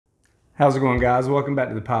How's it going, guys? Welcome back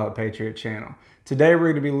to the PilotPatriot channel. Today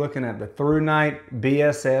we're going to be looking at the ThruNite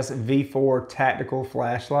BSS V4 Tactical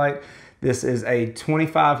flashlight. This is a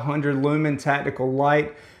 2500 lumen tactical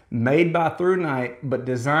light made by ThruNite but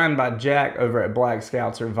designed by Jack over at Black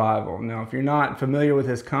Scout Survival. Now, if you're not familiar with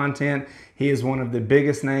his content, he is one of the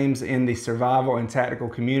biggest names in the survival and tactical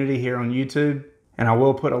community here on YouTube. And I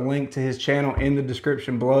will put a link to his channel in the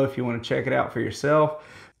description below if you want to check it out for yourself.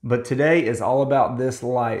 But today is all about this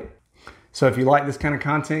light. So if you like this kind of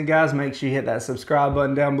content, guys, make sure you hit that subscribe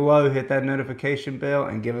button down below, hit that notification bell,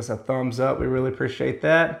 and give us a thumbs up. We really appreciate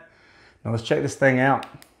that. Now let's check this thing out.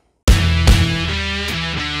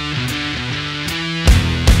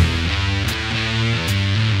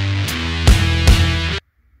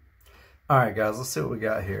 All right, guys, let's see what we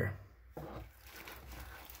got here.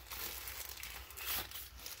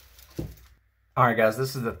 All right, guys,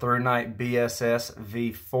 this is the ThruNite BSS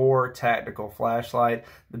V4 Tactical flashlight.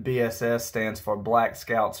 The BSS stands for Black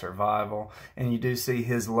Scout Survival, and you do see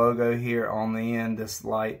his logo here on the end. This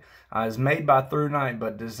light is made by ThruNite,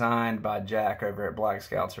 but designed by Jack over at Black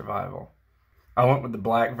Scout Survival. I went with the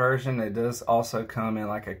black version. It does also come in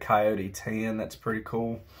like a coyote tan. That's pretty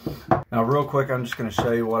cool. Now, real quick, I'm just going to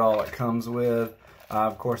show you what all it comes with.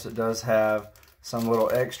 Of course, it does have some little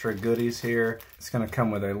extra goodies here. It's going to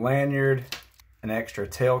come with a lanyard, an extra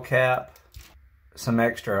tail cap, some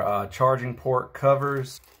extra charging port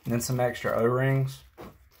covers, and then some extra O-rings.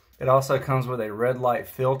 It also comes with a red light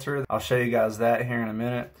filter. I'll show you guys that here in a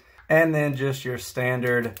minute. And then just your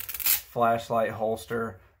standard flashlight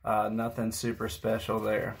holster. Nothing super special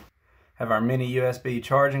there. Have our mini USB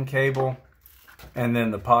charging cable, and then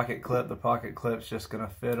the pocket clip. The pocket clip's just gonna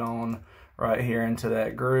fit on right here into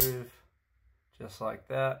that groove, just like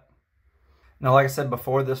that. Now, like I said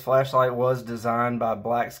before, this flashlight was designed by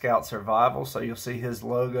Black Scout Survival, so you'll see his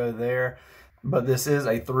logo there. But this is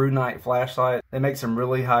a ThruNite flashlight. They make some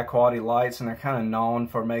really high quality lights, and they're kind of known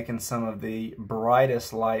for making some of the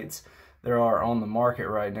brightest lights there are on the market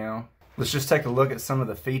right now. Let's just take a look at some of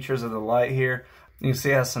the features of the light here. You can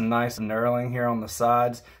see it has some nice knurling here on the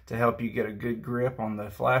sides to help you get a good grip on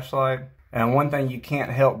the flashlight. And one thing you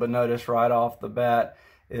can't help but notice right off the bat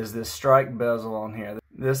is this strike bezel on here.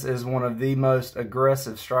 This is one of the most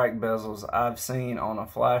aggressive strike bezels I've seen on a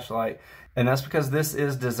flashlight, and that's because this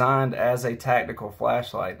is designed as a tactical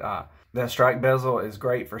flashlight. That strike bezel is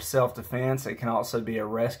great for self-defense. It can also be a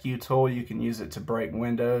rescue tool. You can use it to break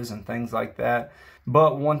windows and things like that.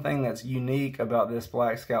 But one thing that's unique about this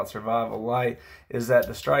Black Scout Survival light is that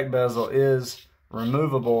the strike bezel is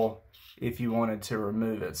removable if you wanted to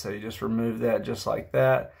remove it. So you just remove that just like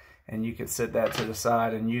that, and you could set that to the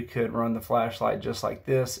side, and you could run the flashlight just like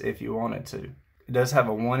this if you wanted to. It does have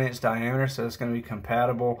a 1-inch diameter, so it's going to be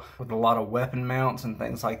compatible with a lot of weapon mounts and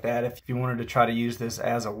things like that if you wanted to try to use this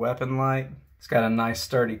as a weapon light. It's got a nice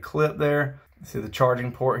sturdy clip there. See, the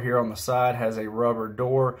charging port here on the side has a rubber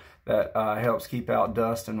door that helps keep out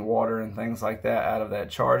dust and water and things like that out of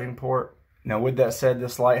that charging port. Now, with that said,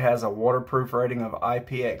 this light has a waterproof rating of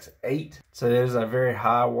IPX8, so it is a very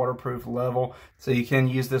high waterproof level. So you can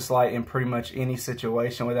use this light in pretty much any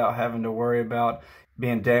situation without having to worry about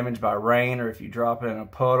being damaged by rain or if you drop it in a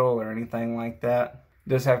puddle or anything like that. It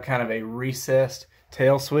does have kind of a recessed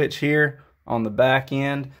tail switch here on the back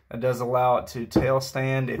end. That does allow it to tail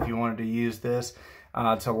stand if you wanted to use this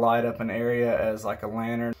to light up an area as like a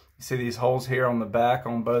lantern. You see these holes here on the back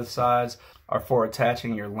on both sides are for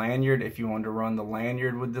attaching your lanyard if you want to run the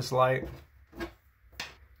lanyard with this light.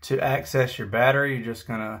 To access your battery, you're just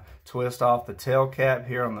going to twist off the tail cap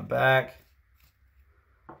here on the back.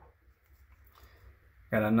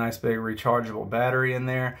 Got a nice big rechargeable battery in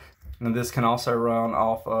there. And this can also run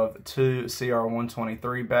off of 2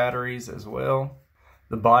 CR123 batteries as well.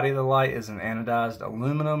 The body of the light is an anodized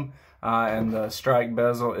aluminum, and the strike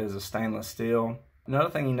bezel is a stainless steel.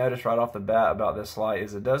 Another thing you notice right off the bat about this light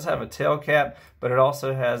is it does have a tail cap, but it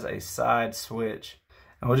also has a side switch.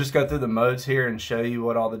 And we'll just go through the modes here and show you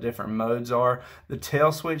what all the different modes are. The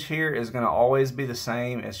tail switch here is going to always be the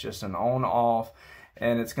same. It's just an on-off,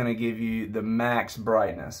 and it's going to give you the max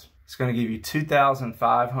brightness. It's going to give you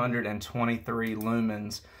 2,523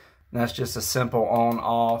 lumens. And that's just a simple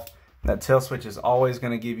on-off. That tail switch is always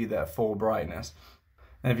going to give you that full brightness.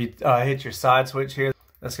 And if you hit your side switch here,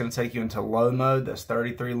 that's going to take you into low mode. That's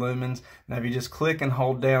 33 lumens. Now if you just click and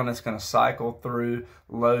hold down, it's going to cycle through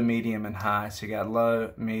low, medium, and high. So you got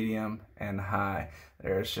low, medium, and high.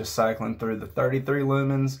 There, it's just cycling through the 33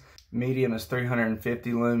 lumens. Medium is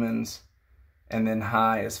 350 lumens. and then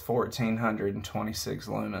high is 1426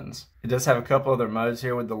 lumens. It does have a couple other modes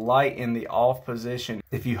here with the light in the off position.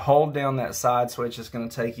 If you hold down that side switch, it's going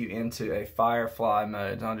to take you into a firefly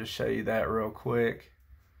mode. I'll just show you that real quick.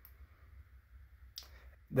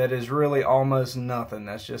 That is really almost nothing.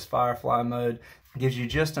 That's just firefly mode. It gives you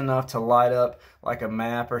just enough to light up like a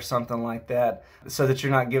map or something like that, so that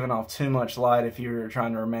you're not giving off too much light if you're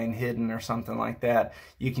trying to remain hidden or something like that.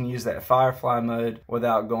 You can use that firefly mode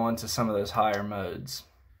without going to some of those higher modes.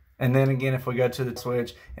 And then again, if we go to the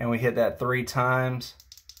switch and we hit that 3 times,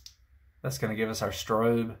 that's going to give us our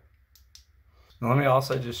strobe. Let me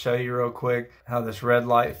also just show you real quick how this red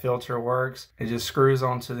light filter works. It just screws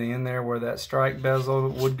onto the end there where that strike bezel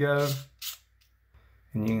would go.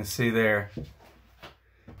 And you can see there,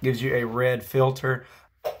 gives you a red filter.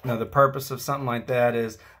 Now the purpose of something like that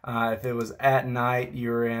is if it was at night,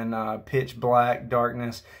 you're in pitch black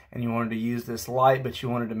darkness and you wanted to use this light, but you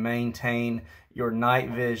wanted to maintain your night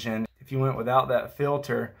vision. If you went without that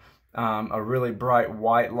filter, a really bright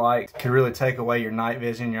white light could really take away your night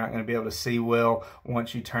vision. You're not going to be able to see well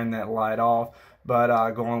once you turn that light off.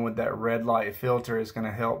 But going with that red light filter is going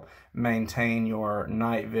to help maintain your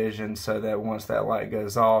night vision so that once that light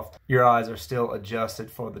goes off, your eyes are still adjusted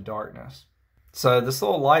for the darkness. So this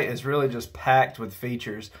little light is really just packed with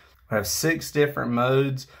features. We have 6 different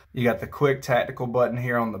modes. You got the quick tactical button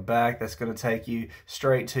here on the back that's going to take you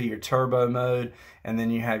straight to your turbo mode, and then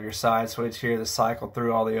you have your side switch here to cycle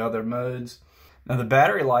through all the other modes. Now the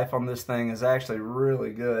battery life on this thing is actually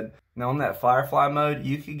really good. Now on that firefly mode,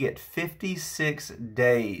 you could get 56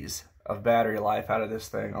 days of battery life out of this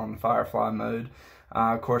thing on the firefly mode.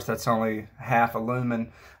 Of course, that's only half a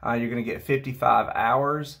lumen. You're going to get 55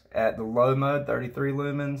 hours at the low mode, 33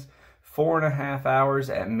 lumens. 4.5 hours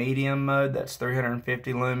at medium mode, that's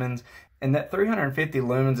 350 lumens. And that 350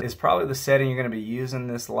 lumens is probably the setting you're going to be using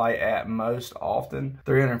this light at most often.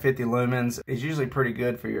 350 lumens is usually pretty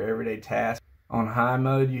good for your everyday task. On high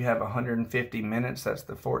mode, you have 150 minutes, that's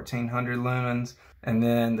the 1400 lumens. And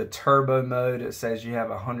then the turbo mode, it says you have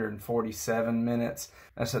 147 minutes,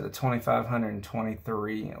 that's at the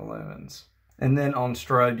 2523 lumens. And then on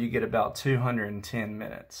strobe, you get about 210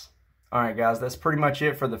 minutes. Alright guys, that's pretty much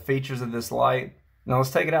it for the features of this light. Now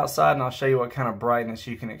let's take it outside and I'll show you what kind of brightness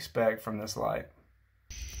you can expect from this light.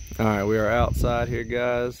 Alright, we are outside here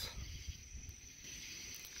guys.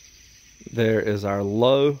 There is our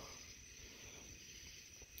low.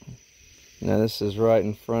 Now this is right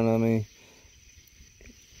in front of me.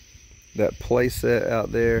 That playset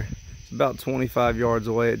out there. It's about 25 yards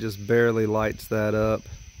away. It just barely lights that up.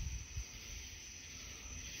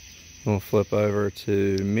 We'll flip over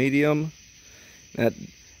to medium. That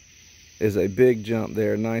is a big jump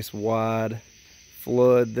there. Nice wide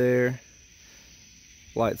flood there.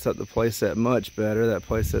 Lights up the playset much better. That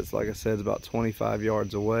playset's, like I said, is about 25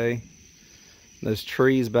 yards away. Those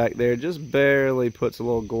trees back there just barely puts a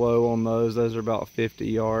little glow on those. Those are about 50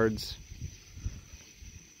 yards.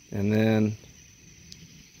 And then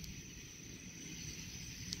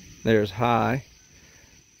there's high.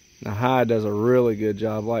 Now high does a really good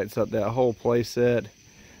job, lights up that whole playset,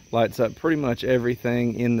 lights up pretty much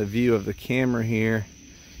everything in the view of the camera here,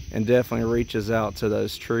 and definitely reaches out to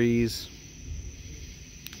those trees.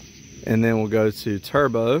 And then we'll go to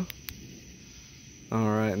turbo.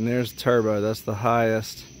 Alright, and there's turbo, that's the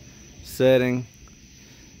highest setting.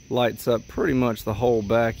 Lights up pretty much the whole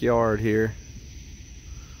backyard here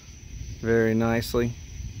very nicely.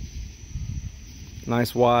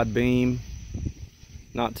 Nice wide beam.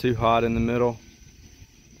 Not too hot in the middle.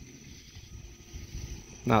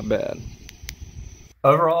 Not bad.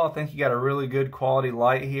 Overall, I think you got a really good quality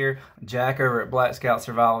light here. Jack over at Black Scout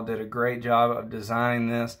Survival did a great job of designing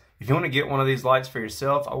this. If you want to get one of these lights for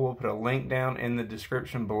yourself, I will put a link down in the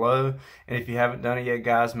description below. And if you haven't done it yet,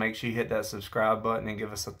 guys, make sure you hit that subscribe button and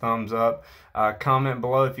give us a thumbs up. Comment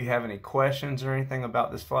below if you have any questions or anything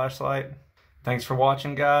about this flashlight. Thanks for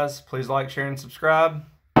watching, guys. Please like, share, and subscribe.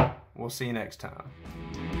 We'll see you next time.